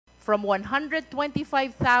from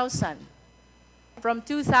 125,000 from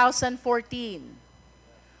 2014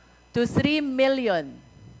 to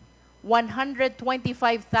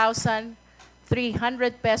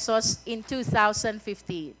 3,125,300 pesos in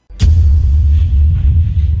 2015.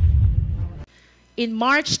 In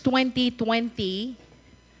March 2020,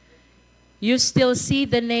 you still see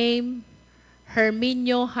the name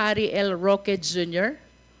Herminio Harry L. Roque Jr.,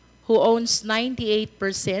 who owns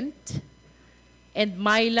 98%, and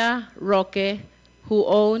Myla Roque, who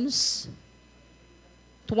owns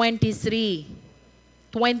 21%.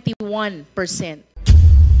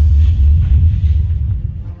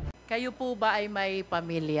 Kayo po ba ay may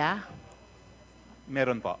pamilya?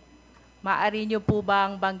 Meron po. Maaari niyo po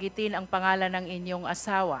bang banggitin ang pangalan ng inyong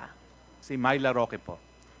asawa? Si Myla Roque po.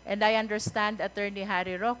 And I understand, Attorney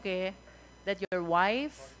Harry Roque, that your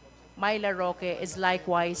wife, Myla Roque, is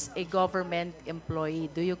likewise a government employee.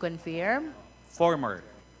 Do you confirm? Former.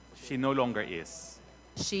 She no longer is.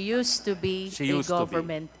 She used to be a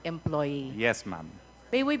government employee. Yes, ma'am.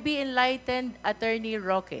 May we be enlightened, Attorney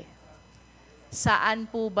Roque? Saan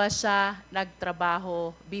po ba siya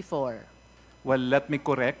nagtrabaho before? Well, let me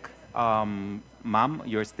correct, ma'am,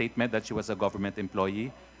 your statement that she was a government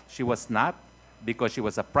employee. She was not, because she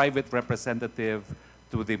was a private representative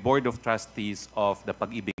to the Board of Trustees of the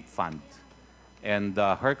Pag-ibig Fund. And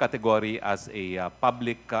her category as a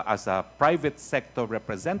private sector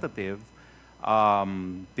representative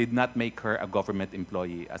did not make her a government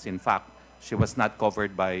employee. As in fact, she was not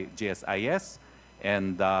covered by GSIS,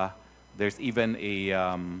 and there's even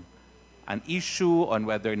an issue on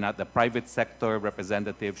whether or not the private sector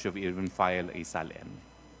representative should even file a SALN.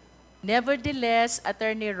 Nevertheless,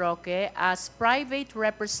 Attorney Roque, as private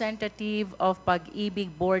representative of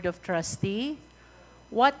Pag-ibig Board of Trustee,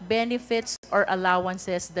 what benefits or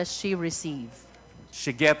allowances does she receive?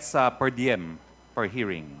 She gets per diem, per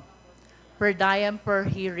hearing. Per diem per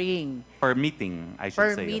hearing. Per meeting, I should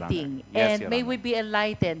per say, meeting. Your Honor. Yes, And Your may Honor. we be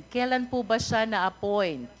enlightened, kailan po ba siya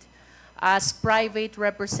na-appoint as private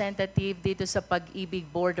representative dito sa Pag-ibig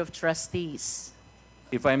Board of Trustees?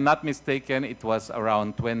 If I'm not mistaken, it was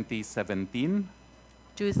around 2017.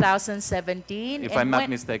 2017? If And I'm not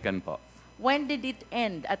when- mistaken po. When did it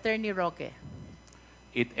end, Attorney Roque?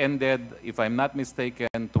 It ended, if I'm not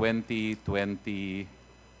mistaken, 2022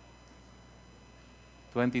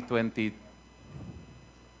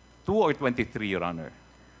 or 23, Your Honor.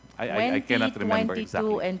 I cannot remember 2022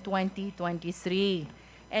 exactly. and 2023.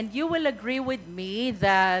 And you will agree with me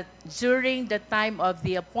that during the time of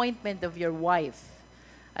the appointment of your wife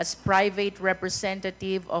as private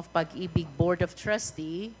representative of Pag-ibig Board of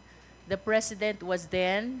Trustee, the President was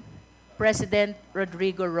then President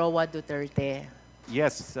Rodrigo Roa Duterte.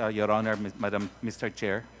 Yes, Your Honor, Madam, Mr.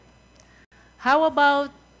 Chair. How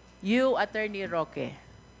about you, Attorney Roque?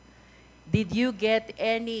 Did you get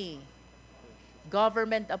any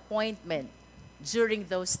government appointment during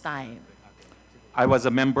those times? I was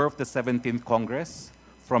a member of the 17th Congress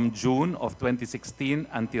from June of 2016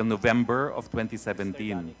 until November of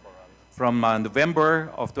 2017. From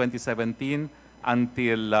November of 2017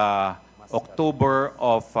 until October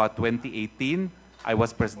of 2018, I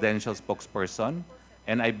was presidential spokesperson.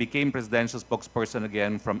 And I became presidential spokesperson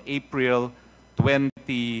again from April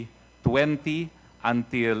 2020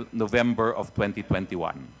 until November of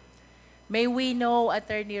 2021. May we know,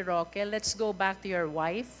 Attorney Roque, let's go back to your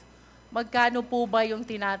wife. Magkano po ba yung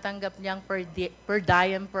tinatanggap niyang per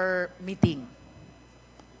diem per meeting?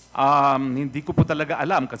 Hindi ko po talaga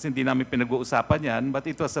alam kasi hindi namin pinag-uusapan yan, but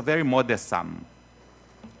it was a very modest sum.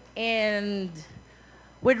 And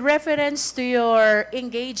with reference to your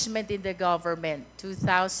engagement in the government,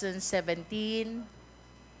 2017,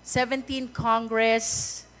 17th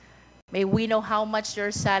Congress, may we know how much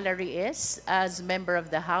your salary is as member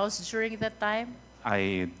of the House during that time?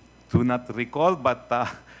 I do not recall, but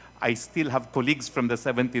I still have colleagues from the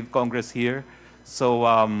 17th Congress here. So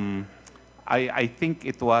I think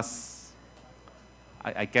it was,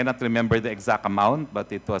 I cannot remember the exact amount,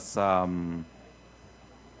 but it was, I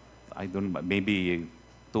don't know, maybe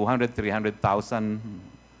 200, 300,000.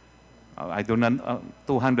 I don't know,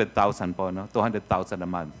 200,000 po, no? 200,000 a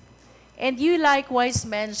month. And you likewise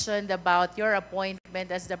mentioned about your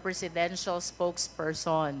appointment as the presidential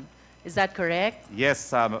spokesperson. Is that correct?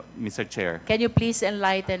 Yes, Mr. Chair. Can you please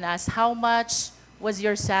enlighten us, how much was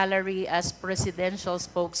your salary as presidential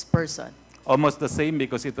spokesperson? Almost the same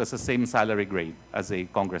because it was the same salary grade as a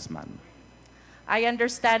congressman. I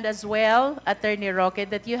understand as well, Attorney Roque,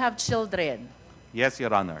 that you have children. Yes,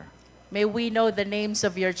 Your Honor. May we know the names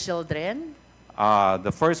of your children?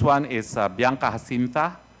 The first one is Bianca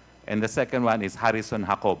Jacinta, and the second one is Harrison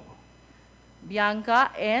Jacob.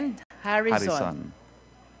 Bianca, and Harrison. Harrison.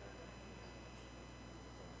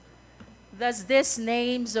 Does these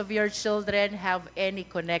names of your children have any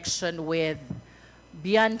connection with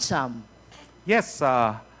Biancham? Yes,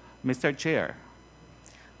 Mr. Chair.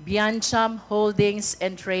 Biancham Holdings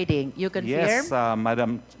and Trading. You confirm? Yes,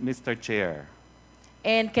 Madam Mr. Chair.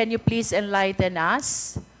 And can you please enlighten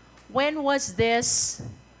us? When was this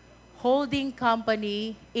holding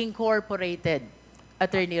company incorporated,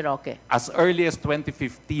 Attorney Roque? As early as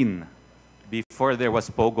 2015, before there was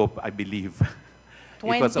POGO, I believe. It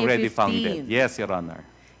was already 2015. founded. Yes, Your Honor.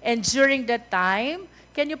 And during that time,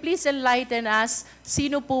 can you please enlighten us,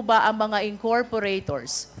 sino po ba ang mga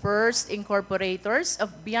incorporators, first incorporators of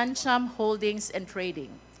Biancham Holdings and Trading?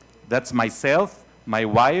 That's myself, my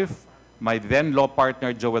wife, my then law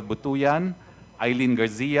partner Joel Butuyan, Eileen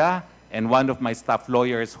Garcia, and one of my staff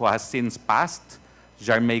lawyers who has since passed,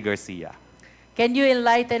 Jarmay Garcia. Can you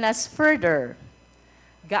enlighten us further?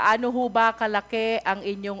 Gaano ho ba kalaki ang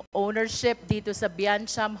inyong ownership dito sa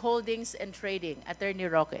Biancham Holdings and Trading, Attorney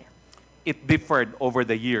Roque? It differed over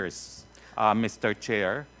the years, Mr.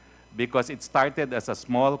 Chair, because it started as a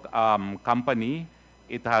small company.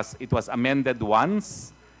 It was amended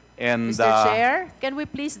once. And, Mr. Chair, can we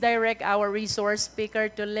please direct our resource speaker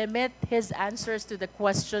to limit his answers to the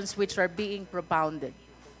questions which are being propounded?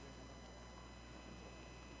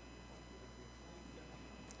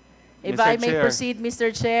 If Mr. I may Chair. proceed,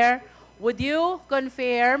 Mr. Chair, would you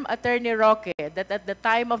confirm, Attorney Roque, that at the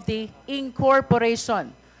time of the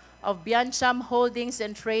incorporation of Biancham Holdings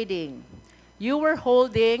and Trading, you were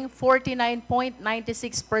holding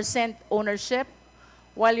 49.96% ownership,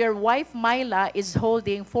 while your wife, Myla, is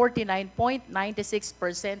holding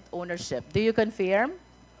 49.96% ownership. Do you confirm?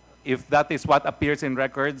 if that is what appears in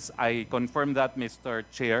records, I confirm that, Mr.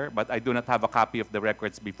 Chair, but I do not have a copy of the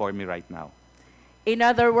records before me right now. In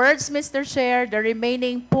other words, Mr. Chair, the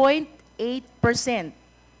remaining 0.8%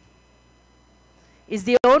 is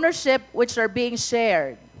the ownership which are being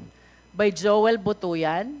shared by Joel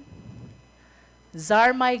Butuyan,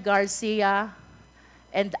 Zarmay Garcia,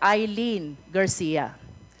 and Eileen Garcia.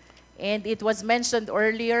 And it was mentioned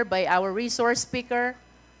earlier by our resource speaker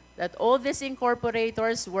that all these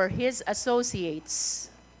incorporators were his associates,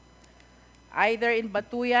 either in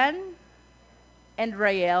Batuyan and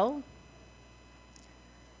Rael,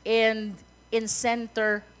 and in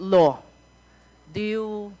Center Law. Do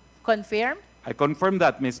you confirm? I confirm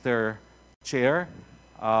that, Mr. Chair.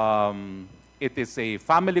 It is a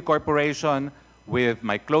family corporation with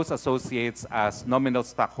my close associates as nominal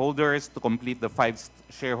stockholders to complete the 5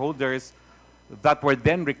 shareholders that were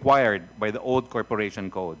then required by the old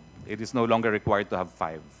corporation code. It is no longer required to have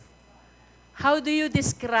 5. How do you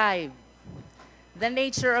describe the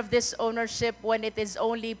nature of this ownership when it is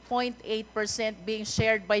only 0.8% being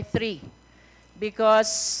shared by 3?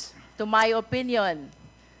 Because, to my opinion,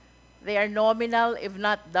 they are nominal, if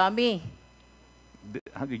not dummy.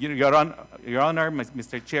 Your Honor,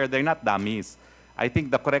 Mr. Chair, they're not dummies. I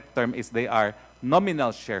think the correct term is they are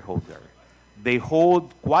nominal shareholder. They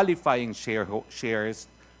hold qualifying shares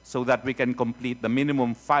so that we can complete the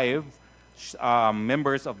minimum 5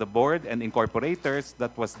 members of the board and incorporators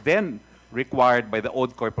that was then required by the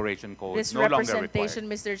old corporation code. This no longer representation,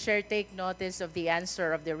 required. Mr. Chair, take notice of the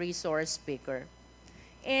answer of the resource speaker.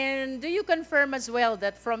 And do you confirm as well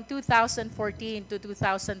that from 2014 to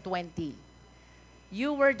 2020,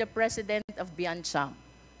 you were the president of Biancham?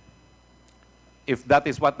 If that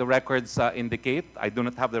is what the records indicate, I do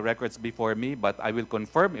not have the records before me, but I will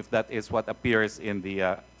confirm if that is what appears in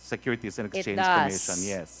the Securities and Exchange Commission.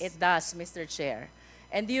 Yes. It does, Mr. Chair.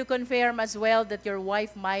 And do you confirm as well that your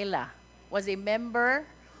wife, Myla, was a member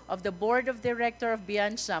of the board of director of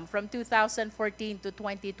Biancham from 2014 to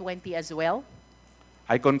 2020 as well?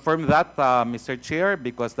 I confirm that, Mr. Chair,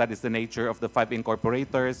 because that is the nature of the 5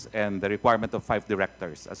 incorporators and the requirement of 5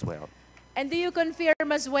 directors as well. And do you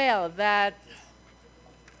confirm as well that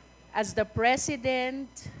as the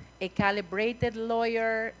president, a calibrated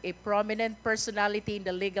lawyer, a prominent personality in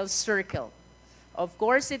the legal circle, of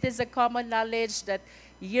course, it is a common knowledge that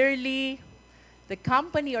yearly the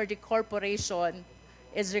company or the corporation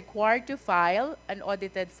is required to file an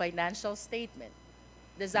audited financial statement.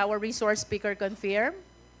 Does our resource speaker confirm?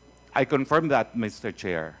 I confirm that, Mr.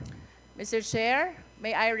 Chair. Mr. Chair,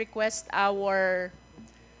 may I request our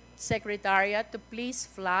Secretariat to please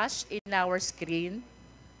flash in our screen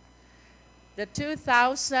the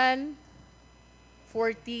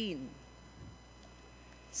 2014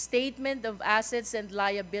 Statement of Assets and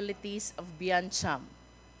Liabilities of Biancham.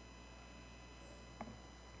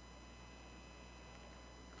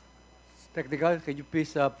 Technical, can you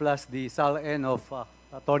please plus the SAL-N of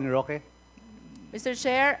Atty Roque? Mr.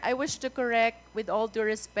 Chair, I wish to correct, with all due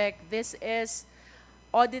respect, this is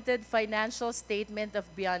audited financial statement of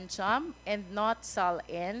Biancham and not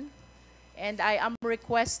SALN. And I am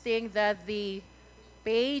requesting that the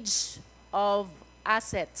page of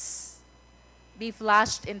assets be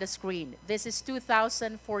flashed in the screen. This is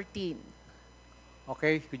 2014.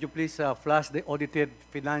 Okay, could you please flash the audited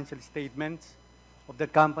financial statements of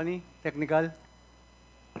that company, technical?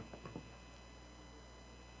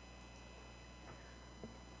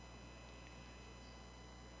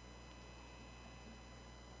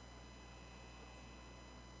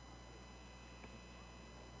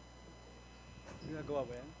 Ginagawa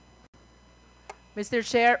ba yan? Mr.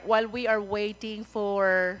 Chair, while we are waiting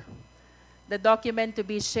for the document to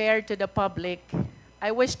be shared to the public,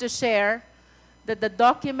 I wish to share that the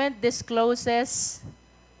document discloses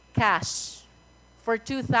cash for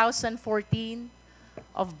 2014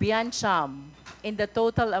 of Biancham in the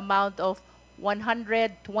total amount of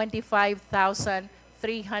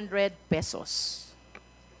 125,300 pesos.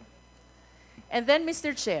 And then,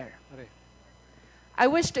 Mr. Chair, Okay. I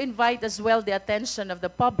wish to invite as well the attention of the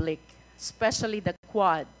public, especially the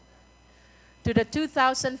Quad, to the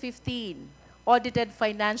 2015 audited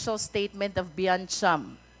financial statement of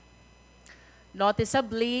Biancham.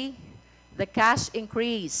 Noticeably, the cash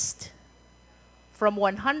increased from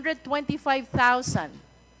 125,000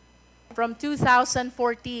 from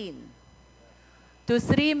 2014 to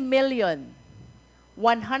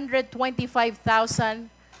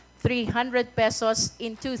 3,125,300 pesos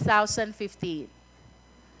in 2015.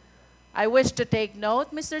 I wish to take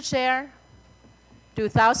note, Mr. Chair,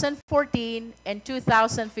 2014 and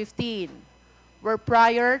 2015 were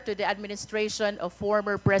prior to the administration of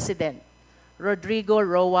former President Rodrigo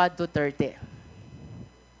Roa Duterte.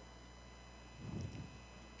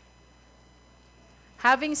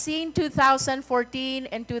 Having seen 2014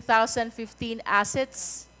 and 2015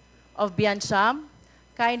 assets of Biancham,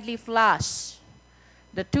 kindly flash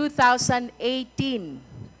the 2018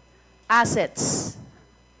 assets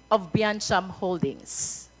of Biancham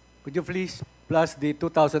Holdings. Could you please flash the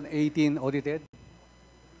 2018 audited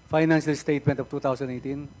financial statement of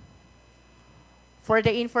 2018? For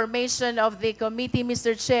the information of the committee,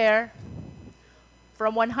 Mr. Chair,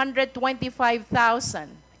 from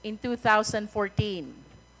 125,000 in 2014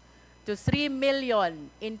 to 3 million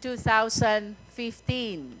in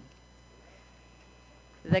 2015,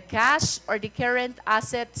 the cash or the current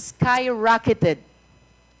assets skyrocketed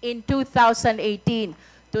in 2018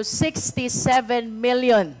 to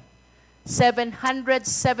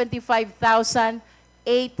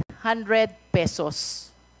 67,775,800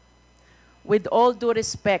 pesos. With all due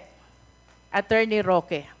respect, Atty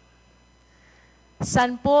Roque,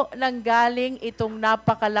 saan po nanggaling itong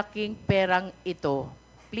napakalaking perang ito?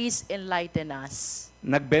 Please enlighten us.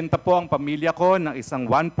 Nagbenta po ang pamilya ko ng isang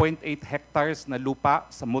 1.8 hectares na lupa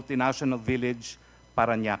sa multinational village,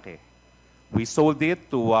 Parañaque. We sold it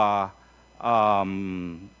to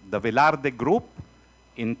the Velarde Group.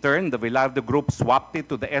 In turn, the Velarde Group swapped it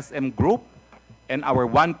to the SM Group. And our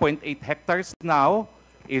 1.8 hectares now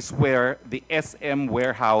is where the SM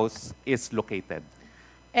warehouse is located.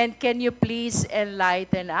 And can you please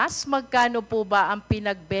enlighten us? Magkano po ba ang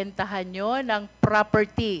pinagbentahan nyo ng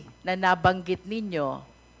property na nabanggit ninyo?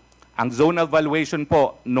 Ang zonal valuation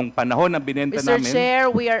po, nung panahon na binenta Mr. namin... Chair,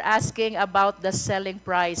 we are asking about the selling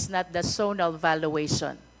price, not the zonal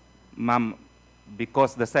valuation. Ma'am,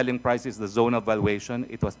 because the selling price is the zonal valuation,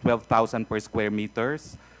 it was 12,000 per square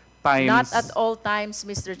meters times... Not at all times,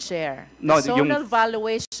 Mr. Chair. No, The zonal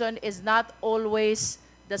valuation is not always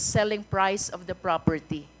the selling price of the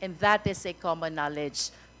property, and that is a common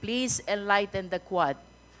knowledge. Please enlighten the Quad.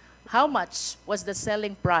 How much was the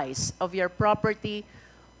selling price of your property,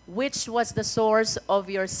 which was the source of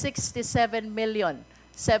your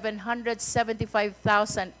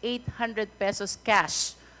 67,775,800 pesos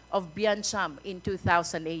cash of Biancham in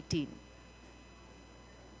 2018?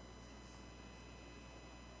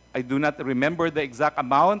 I do not remember the exact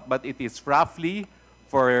amount, but it is roughly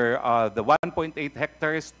for the 1.8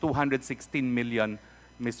 hectares, 216 million,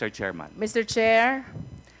 Mr. Chairman. Mr. Chair,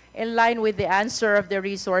 in line with the answer of the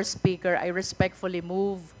resource speaker, I respectfully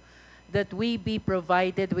move that we be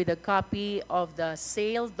provided with a copy of the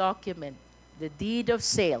sale document, the deed of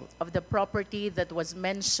sale of the property that was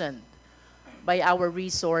mentioned by our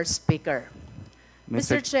resource speaker.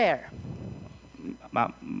 Mr. Chair.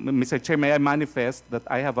 Mr. Chair, may I manifest that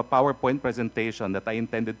I have a PowerPoint presentation that I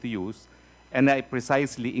intended to use, and I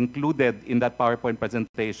precisely included in that PowerPoint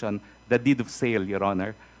presentation the deed of sale, Your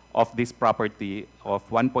Honor, of this property of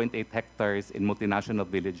 1.8 hectares in multinational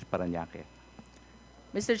village, Parañaque.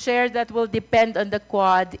 Mr. Chair, that will depend on the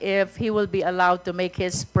quad if he will be allowed to make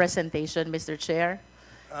his presentation, Mr. Chair.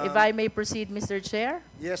 If I may proceed, Mr. Chair?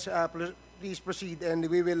 Yes, please proceed, and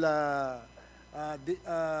we will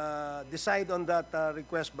decide on that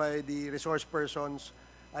request by the resource persons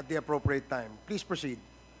at the appropriate time. Please proceed.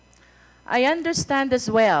 I understand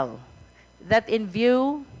as well that in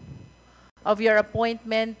view of your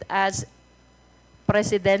appointment as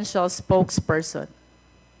presidential spokesperson,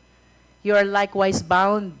 you are likewise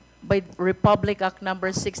bound by Republic Act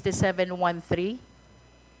number 6713.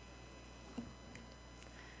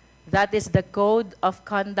 That is the Code of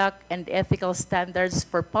Conduct and Ethical Standards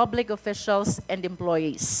for Public Officials and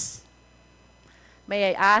Employees.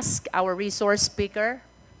 May I ask our resource speaker,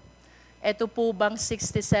 ito po bang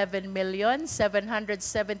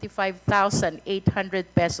 67,775,800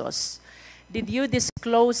 pesos? Did you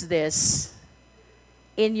disclose this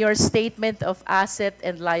in your statement of asset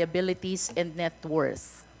and liabilities and net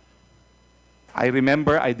worth? I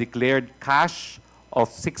remember I declared cash of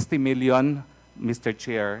 60 million, Mr.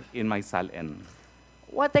 Chair, in my SALN.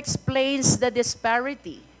 What explains the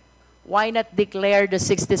disparity? Why not declare the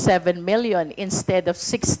 67 million instead of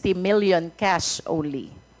 60 million cash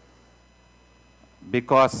only?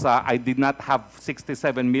 Because I did not have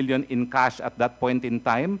 67 million in cash at that point in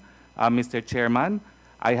time, Mr. Chairman.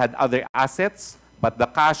 I had other assets, but the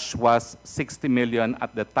cash was 60 million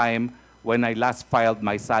at the time when I last filed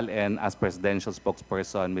my SALN as presidential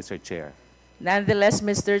spokesperson, Mr. Chair. Nonetheless,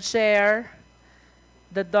 Mr. Chair,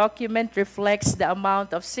 the document reflects the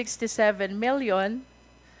amount of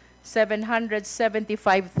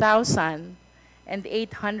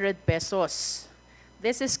 67,775,800 pesos.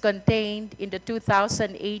 This is contained in the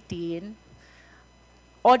 2018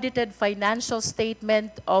 audited financial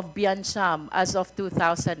statement of Biancham as of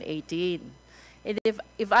 2018. And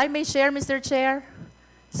if I may share, Mr. Chair,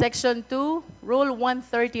 Section 2, Rule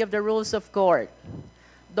 130 of the Rules of Court,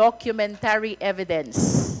 documentary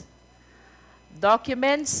evidence.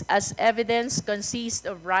 Documents as evidence consist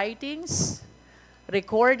of writings,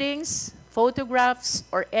 recordings, photographs,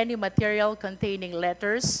 or any material containing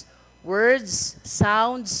letters, words,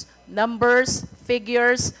 sounds, numbers,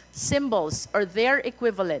 figures, symbols, or their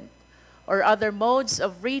equivalent, or other modes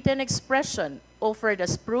of written expression offered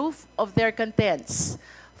as proof of their contents.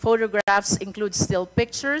 Photographs include still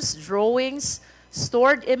pictures, drawings,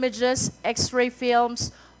 stored images, X-ray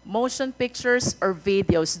films, motion pictures, or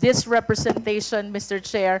videos. This representation, Mr.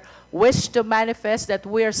 Chair, wish to manifest that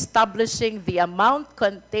we are establishing the amount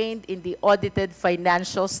contained in the audited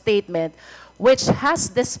financial statement, which has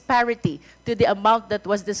disparity to the amount that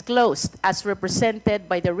was disclosed as represented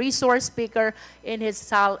by the resource speaker in his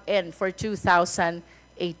SALN for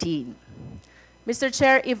 2018. Mr.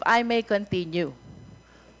 Chair, if I may continue.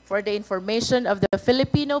 For the information of the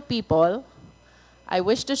Filipino people, I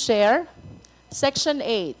wish to share Section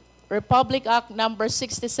 8, Republic Act number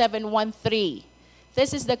 6713.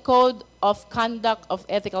 This is the Code of Conduct of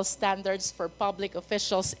Ethical Standards for Public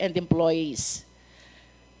Officials and Employees.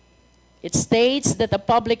 It states that a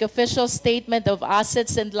public official's statement of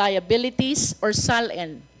assets and liabilities, or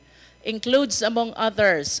SALN, includes, among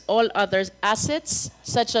others, all other assets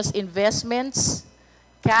such as investments,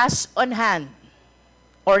 cash on hand,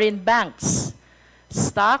 or in banks,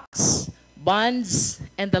 stocks, bonds,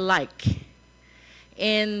 and the like.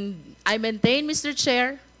 And I maintain, Mr.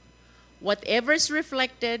 Chair, whatever is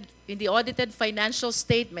reflected in the audited financial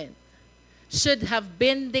statement should have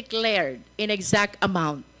been declared in exact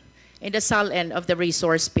amount in the SALN of the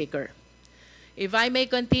resource speaker. If I may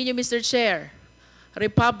continue, Mr. Chair,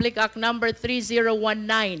 Republic Act number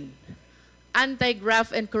 3019,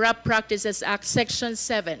 Anti-Graft and Corrupt Practices Act, Section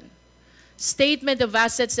 7, Statement of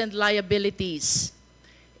Assets and Liabilities.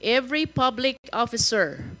 Every public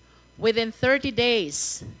officer within 30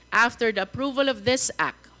 days after the approval of this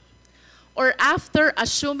act, or after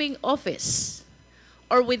assuming office,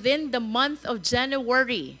 or within the month of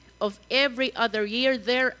January of every other year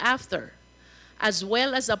thereafter, as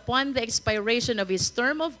well as upon the expiration of his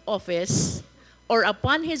term of office, or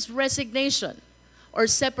upon his resignation or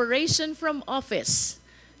separation from office,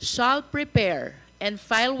 shall prepare and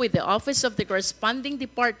file with the office of the corresponding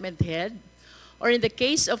department head, or in the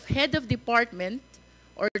case of head of department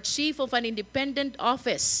or chief of an independent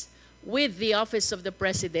office, with the office of the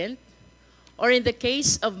President, or in the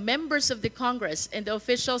case of members of the Congress and the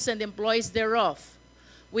officials and employees thereof,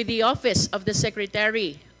 with the office of the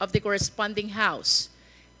Secretary of the corresponding House,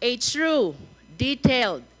 a true,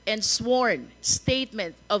 detailed, and sworn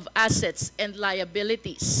statement of assets and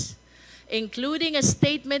liabilities, including a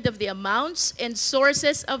statement of the amounts and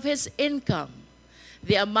sources of his income,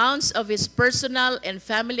 the amounts of his personal and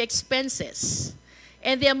family expenses,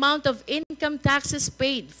 and the amount of income taxes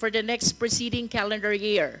paid for the next preceding calendar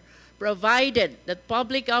year, provided that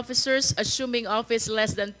public officers assuming office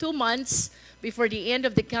less than 2 months before the end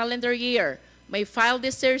of the calendar year may file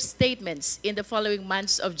these statements in the following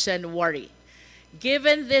months of January.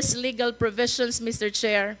 Given these legal provisions, Mr.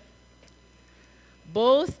 Chair,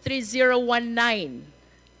 both 3019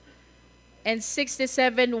 and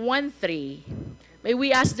 6713, may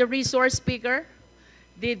we ask the resource speaker,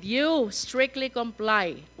 did you strictly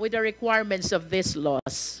comply with the requirements of these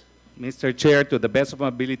laws? Mr. Chair, to the best of my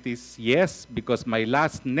abilities, yes, because my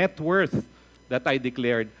last net worth that I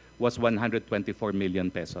declared was 124 million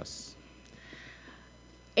pesos.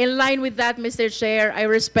 In line with that, Mr. Chair, I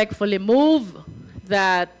respectfully move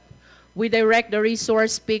that we direct the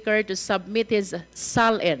resource speaker to submit his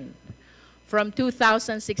SALN from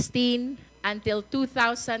 2016 until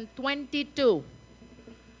 2022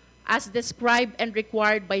 as described and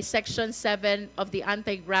required by Section 7 of the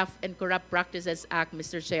Anti-Graft and Corrupt Practices Act,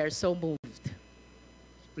 Mr. Chair. So moved.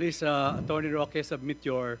 Please, Atty Roque, submit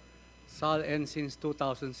your SALN since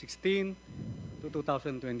 2016 to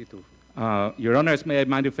 2022. Your Honors, may I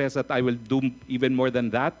manifest that I will do even more than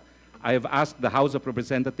that. I have asked the House of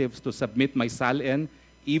Representatives to submit my SALN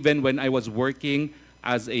even when I was working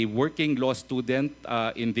as a working law student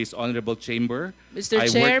in this honorable chamber. Mr. I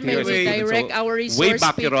Chair, worked may here as a we student. direct So, our resource way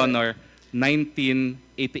back, speaker Your Honor,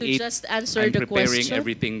 1988, to just answer I'm the preparing question?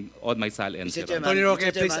 everything on my SALN. Mr. Your Chairman. Honor. Atty Roque,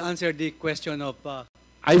 Mr. please Chairman. answer the question of...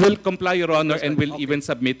 I will comply, Your Honor, and will Okay. even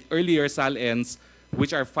submit earlier SALNs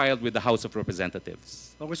which are filed with the House of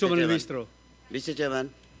Representatives. Congresswoman Chairman. Luistro. Mr. Chairman,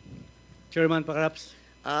 Chairman, perhaps.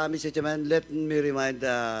 Mr. Chairman, let me remind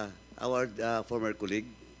our former colleague,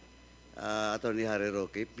 Attorney Harry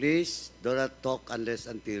Roque, please do not talk unless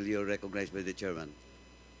until you're recognized by the chairman.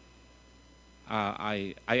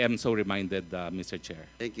 I am so reminded, Mr. Chair.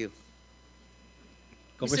 Thank you.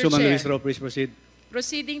 Congresswoman Chair. Luistro, please proceed.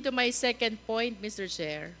 Proceeding to my second point, Mr.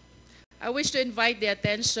 Chair, I wish to invite the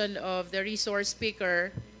attention of the resource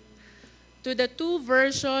speaker to the two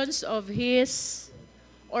versions of his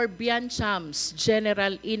or Biancham's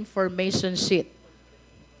general information sheet.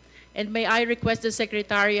 And may I request the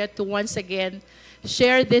Secretariat to once again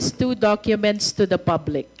share these two documents to the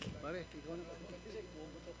public.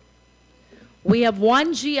 We have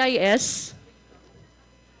one GIS.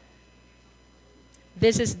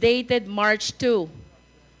 This is dated March 2,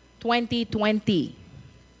 2020.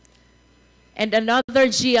 And another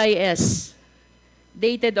GIS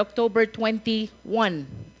dated October 21,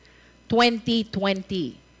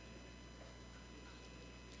 2020.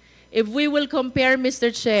 If we will compare,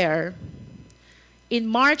 Mr. Chair, in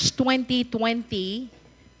March 2020,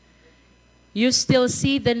 you still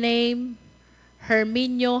see the name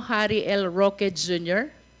Herminio Harry L. Roque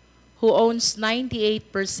Jr., who owns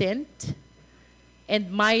 98%,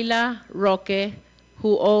 and Myla Roque,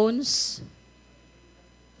 who owns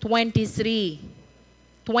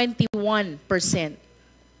 21%.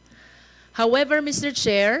 However, Mr.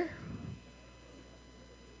 Chair,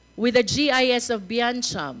 with the GIS of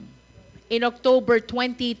Biancham in October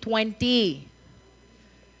 2020,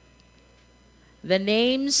 the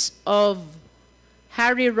names of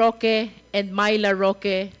Harry Roque and Myla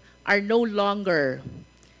Roque are no longer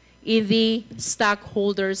in the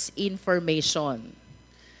stockholders' information.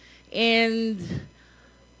 And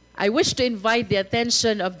I wish to invite the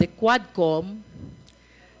attention of the Quadcom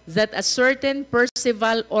that a certain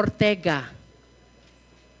Percival Ortega,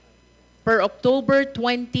 per October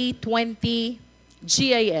 2020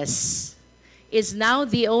 GIS, is now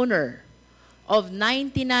the owner of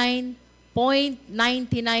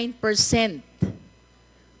 99.99%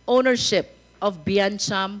 ownership of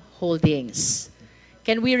Biancham Holdings.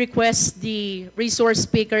 Can we request the resource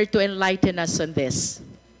speaker to enlighten us on this?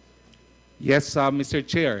 Yes, Mr.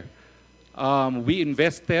 Chair. We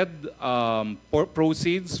invested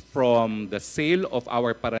proceeds from the sale of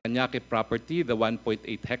our Parañaque property, the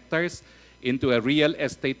 1.8 hectares, into a real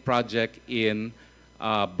estate project in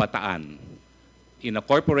Bataan, in a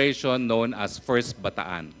corporation known as First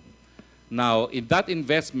Bataan. Now, in that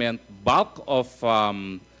investment, bulk of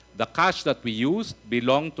the cash that we used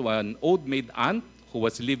belonged to an old maid aunt who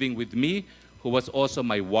was living with me, who was also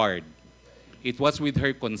my ward. It was with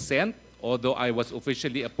her consent, although I was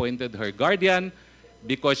officially appointed her guardian,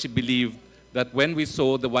 because she believed that when we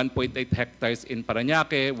sold the 1.8 hectares in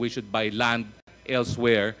Parañaque, we should buy land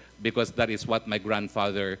elsewhere, because that is what my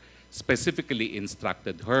grandfather specifically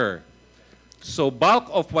instructed her. So bulk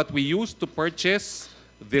of what we used to purchase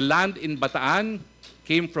the land in Bataan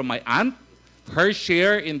came from my aunt, her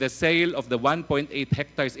share in the sale of the 1.8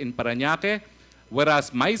 hectares in Parañaque,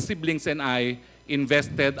 whereas my siblings and I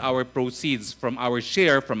invested our proceeds from our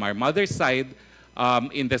share from our mother's side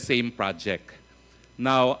in the same project.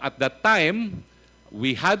 Now, at that time,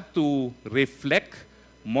 we had to reflect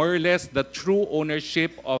more or less the true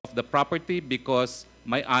ownership of the property because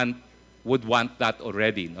my aunt would want that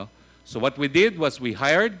already. No? So what we did was we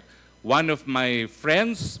hired one of my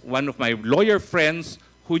friends, one of my lawyer friends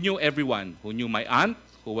who knew everyone, who knew my aunt,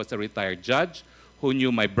 who was a retired judge, who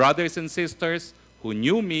knew my brothers and sisters, who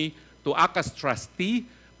knew me, to act as trustee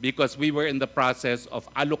because we were in the process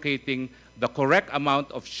of allocating the correct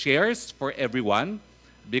amount of shares for everyone.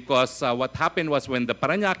 Because what happened was when the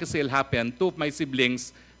Parañaque sale happened, two of my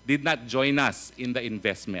siblings did not join us in the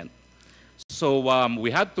investment. So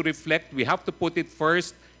we had to reflect, we have to put it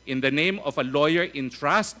first in the name of a lawyer in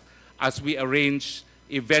trust as we arrange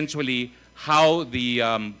eventually how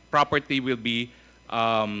the property will be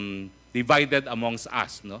divided amongst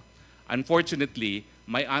us. No? Unfortunately,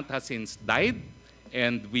 my aunt has since died,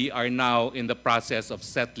 and we are now in the process of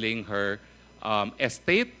settling her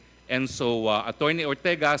estate. And so Attorney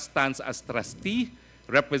Ortega stands as trustee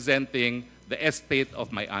representing the estate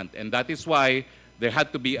of my aunt. And that is why there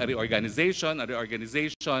had to be a reorganization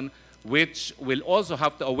which will also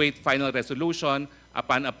have to await final resolution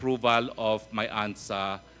upon approval of my aunt's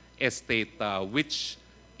estate, which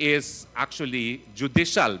is actually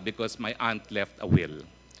judicial because my aunt left a will.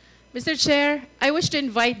 Mr. Chair, I wish to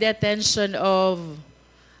invite the attention of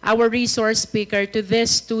our resource speaker to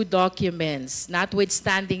these two documents,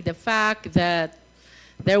 notwithstanding the fact that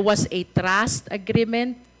there was a trust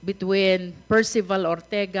agreement between Percival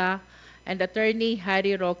Ortega and Attorney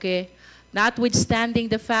Atty Roque, notwithstanding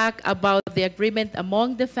the fact about the agreement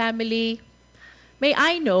among the family. May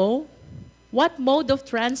I know what mode of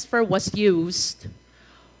transfer was used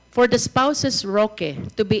for the spouses Roque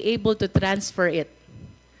to be able to transfer it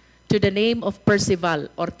to the name of Percival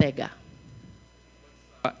Ortega?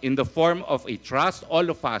 In the form of a trust, all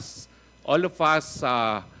of us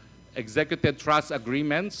executed trust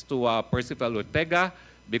agreements to Percival Ortega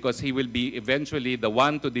because he will be eventually the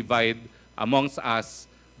one to divide amongst us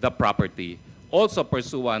the property, also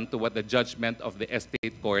pursuant to what the judgment of the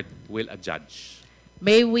estate court will adjudge.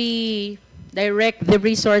 May we direct the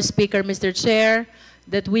resource speaker, Mr. Chair,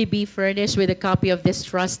 that we be furnished with a copy of this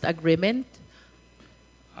trust agreement?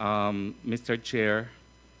 Mr. Chair,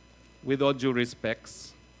 with all due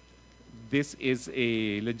respects, this is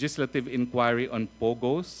a legislative inquiry on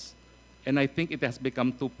POGOs, and I think it has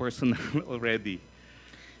become too personal already.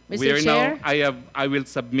 Mr. Chair? I will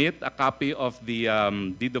submit a copy of the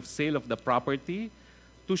deed of sale of the property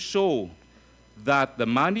to show that the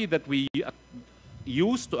money that we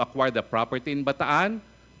used to acquire the property in Bataan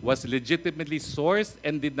was legitimately sourced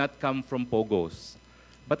and did not come from POGOs.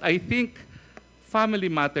 But I think family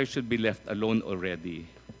matters should be left alone already,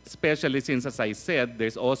 especially since, as I said,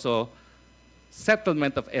 there's also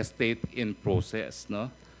settlement of estate in process.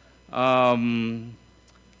 No?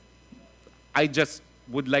 I just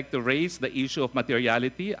would like to raise the issue of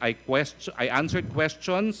materiality. I answered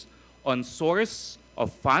questions on source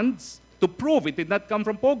of funds to prove it did not come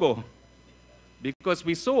from POGO because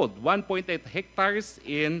we sold 1.8 hectares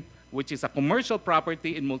which is a commercial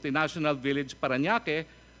property in multinational village Parañaque,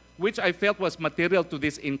 which I felt was material to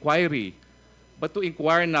this inquiry. But to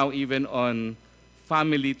inquire now even on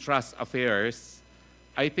family trust affairs,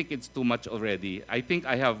 I think it's too much already. I think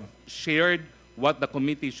I have shared what the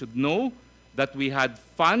committee should know, that we had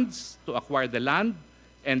funds to acquire the land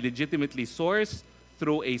and legitimately sourced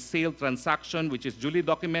through a sale transaction which is duly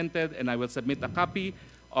documented, and I will submit a copy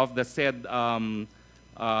of the said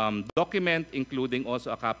document, including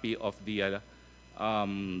also a copy of the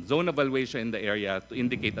zone evaluation in the area to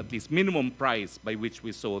indicate at least minimum price by which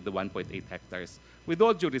we sold the 1.8 hectares. With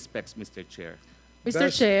all due respects, Mr. Chair.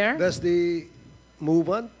 Mr. Chair? Does the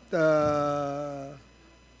movement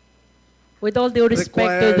with all due respect to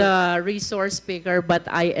require- the resource speaker, but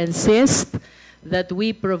I insist that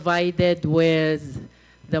we provided with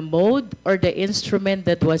the mode or the instrument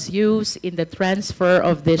that was used in the transfer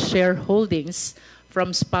of the shareholdings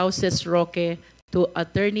from spouses Roque to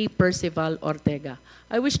Attorney Percival Ortega.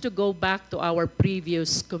 I wish to go back to our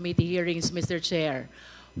previous committee hearings, Mr. Chair.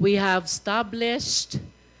 We have established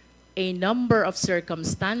a number of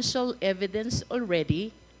circumstantial evidence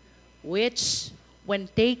already, which, when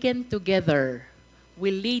taken together,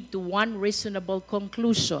 will lead to one reasonable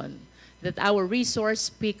conclusion that our resource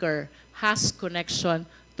speaker has connection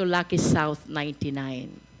to Lucky South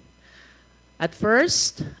 99. At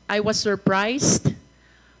first, I was surprised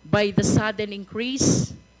by the sudden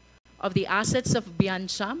increase of the assets of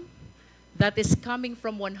Biancham that is coming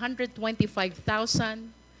from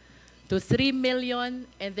 125,000 to 3 million,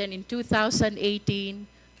 and then in 2018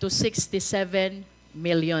 to 67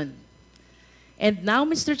 million. And now,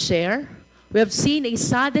 Mr. Chair, we have seen a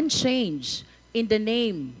sudden change in the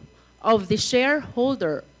name of the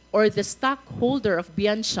shareholder or the stockholder of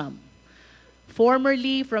Biancham,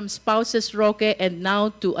 formerly from Spouses Roque and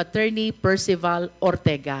now to Attorney Percival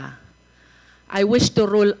Ortega. I wish to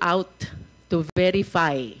rule out, to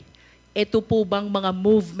verify, ito po bang mga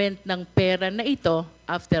movement ng pera na ito?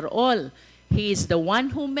 After all, he is the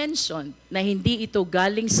one who mentioned na hindi ito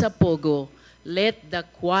galing sa Pogo. Let the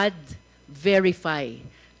Quad verify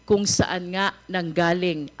kung saan nga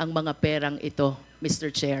nanggaling ang mga perang ito,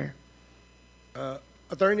 Mr. Chair.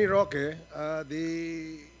 Attorney Roque, the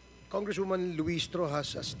Congresswoman Luistro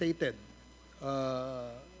has stated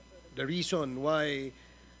the reason why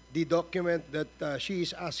the document that she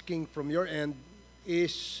is asking from your end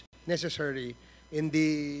is necessary in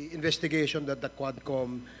the investigation that the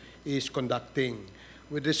Quadcom is conducting.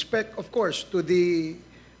 With respect, of course, to the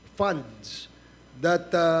funds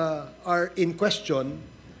that are in question,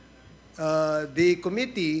 the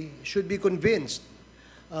committee should be convinced,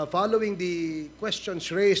 following the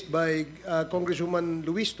questions raised by Congresswoman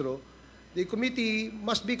Luistro, the committee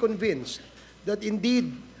must be convinced that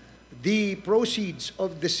indeed the proceeds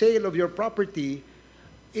of the sale of your property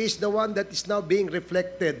is the one that is now being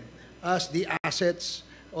reflected as the assets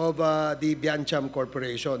of the Biancham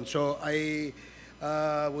Corporation. So I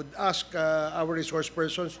would ask our resource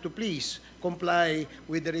persons to please comply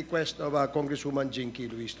with the request of Congresswoman Jinky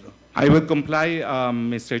Luistro. I will comply,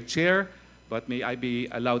 Mr. Chair, but may I be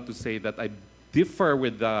allowed to say that I differ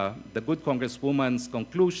with the good Congresswoman's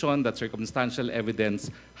conclusion that circumstantial evidence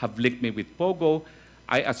have linked me with Pogo.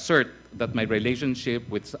 I assert that my relationship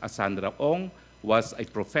with Sandra Ong was a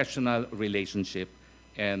professional relationship,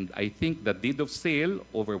 and I think the deed of sale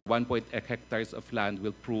over 1.8 hectares of land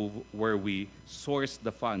will prove where we sourced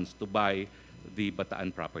the funds to buy the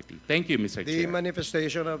Bataan property. Thank you, Mr. The Chair.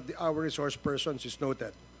 manifestation of our resource persons is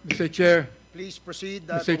noted. Mr. Chair, Please proceed,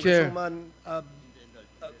 Mr. Chair. Congresswoman.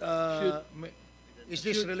 Is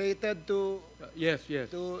this should- related to yes,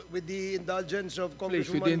 with the indulgence of please,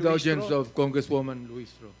 Congresswoman with the indulgence Luistro? of Congresswoman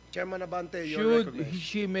Luistro. Chairman Abante, you're Should recognized.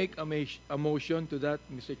 she make a motion to that,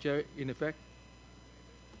 Mr. Chair, in effect?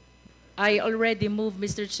 I already moved,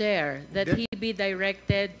 Mr. Chair, that Then- he be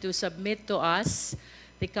directed to submit to us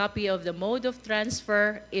the copy of the mode of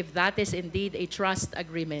transfer if that is indeed a trust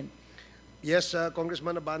agreement. Yes,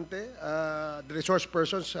 Congressman Abante, the resource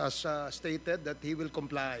persons has stated that he will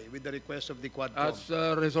comply with the request of the Quadcom. As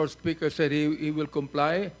resource speaker said, he will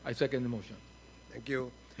comply. I second the motion. Thank you.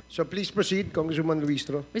 So please proceed, Congresswoman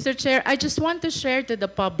Luistro. Mr. Chair, I just want to share to the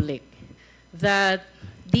public that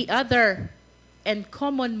the other and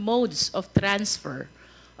common modes of transfer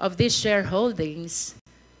of these shareholdings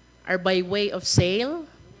are by way of sale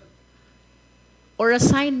or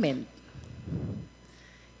assignment.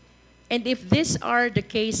 And if these are the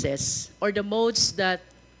cases or the modes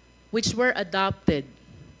which were adopted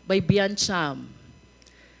by Biancham,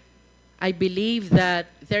 I believe that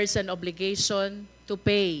there is an obligation to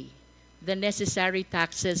pay the necessary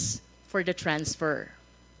taxes for the transfer.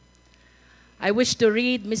 I wish to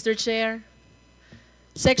read, Mr. Chair,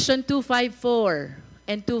 Section 254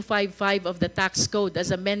 and 255 of the Tax Code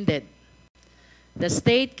as amended. The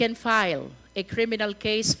state can file a criminal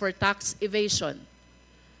case for tax evasion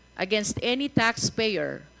against any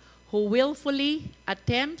taxpayer who willfully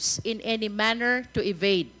attempts in any manner to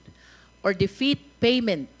evade or defeat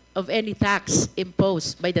payment of any tax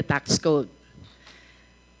imposed by the tax code.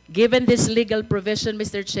 Given this legal provision,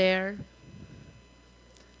 Mr. Chair,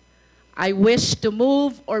 I wish to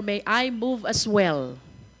move, or may I move as well,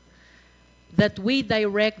 that we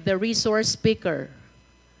direct the resource speaker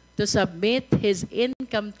to submit his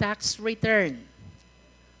income tax return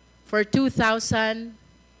for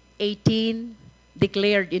 2018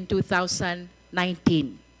 declared in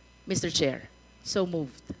 2019. Mr. Chair, so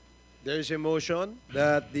moved. There is a motion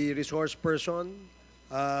that the resource person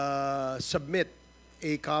submit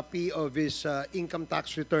a copy of his income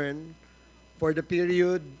tax return for the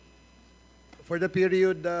period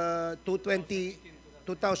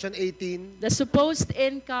 2018. The supposed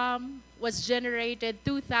income was generated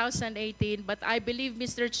 2018, but I believe,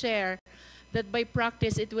 Mr. Chair, that by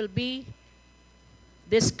practice it will be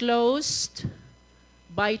disclosed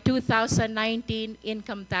by 2019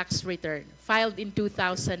 income tax return, filed in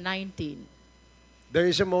 2019. There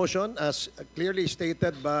is a motion, as clearly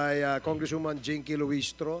stated by Congresswoman Jinky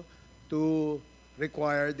Luistro, to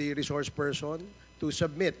require the resource person to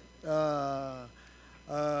submit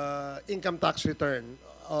income tax return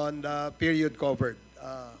on the period covered.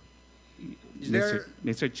 Is there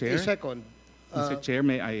Mr. Chair? a second? Mr. Chair,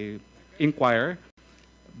 may I inquire?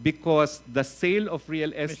 Because the sale of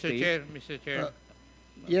real estate... Mr. Chair,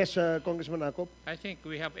 Yes, Congressman Akop? I think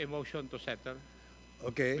we have a motion to settle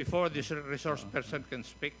Okay. before this resource person can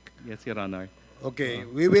speak. Yes, Your Honor. Okay,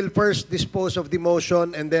 we will first dispose of the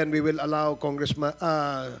motion and then we will allow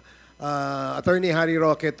Attorney Harry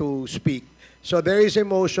Roque to speak. So there is a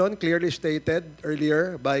motion clearly stated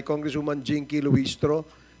earlier by Congresswoman Jinky Luistro,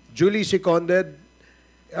 duly seconded.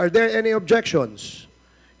 Are there any objections?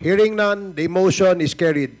 Hearing none, the motion is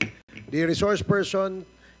carried. The resource person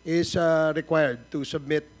is required to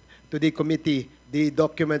submit to the committee the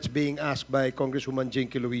documents being asked by Congresswoman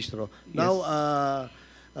Jinky Luistro. Now,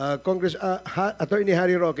 Attorney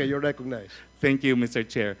Harry Roque, you're recognized. Thank you, Mr.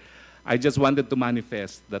 Chair. I just wanted to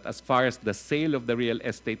manifest that as far as the sale of the real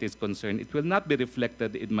estate is concerned, it will not be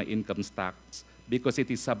reflected in my income tax because it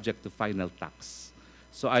is subject to final tax.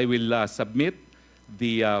 So I will submit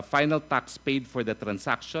the final tax paid for the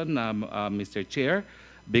transaction, Mr. Chair,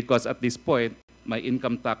 because at this point, my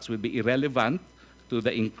income tax will be irrelevant to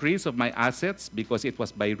the increase of my assets because it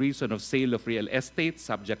was by reason of sale of real estate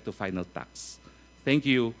subject to final tax. Thank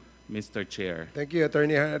you, Mr. Chair. Thank you,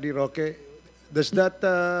 Attorney Harry Roque. Does that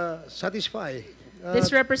satisfy?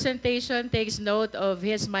 This representation takes note of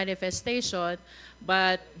his manifestation,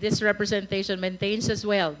 but this representation maintains as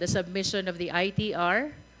well the submission of the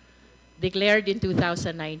ITR declared in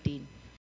 2019.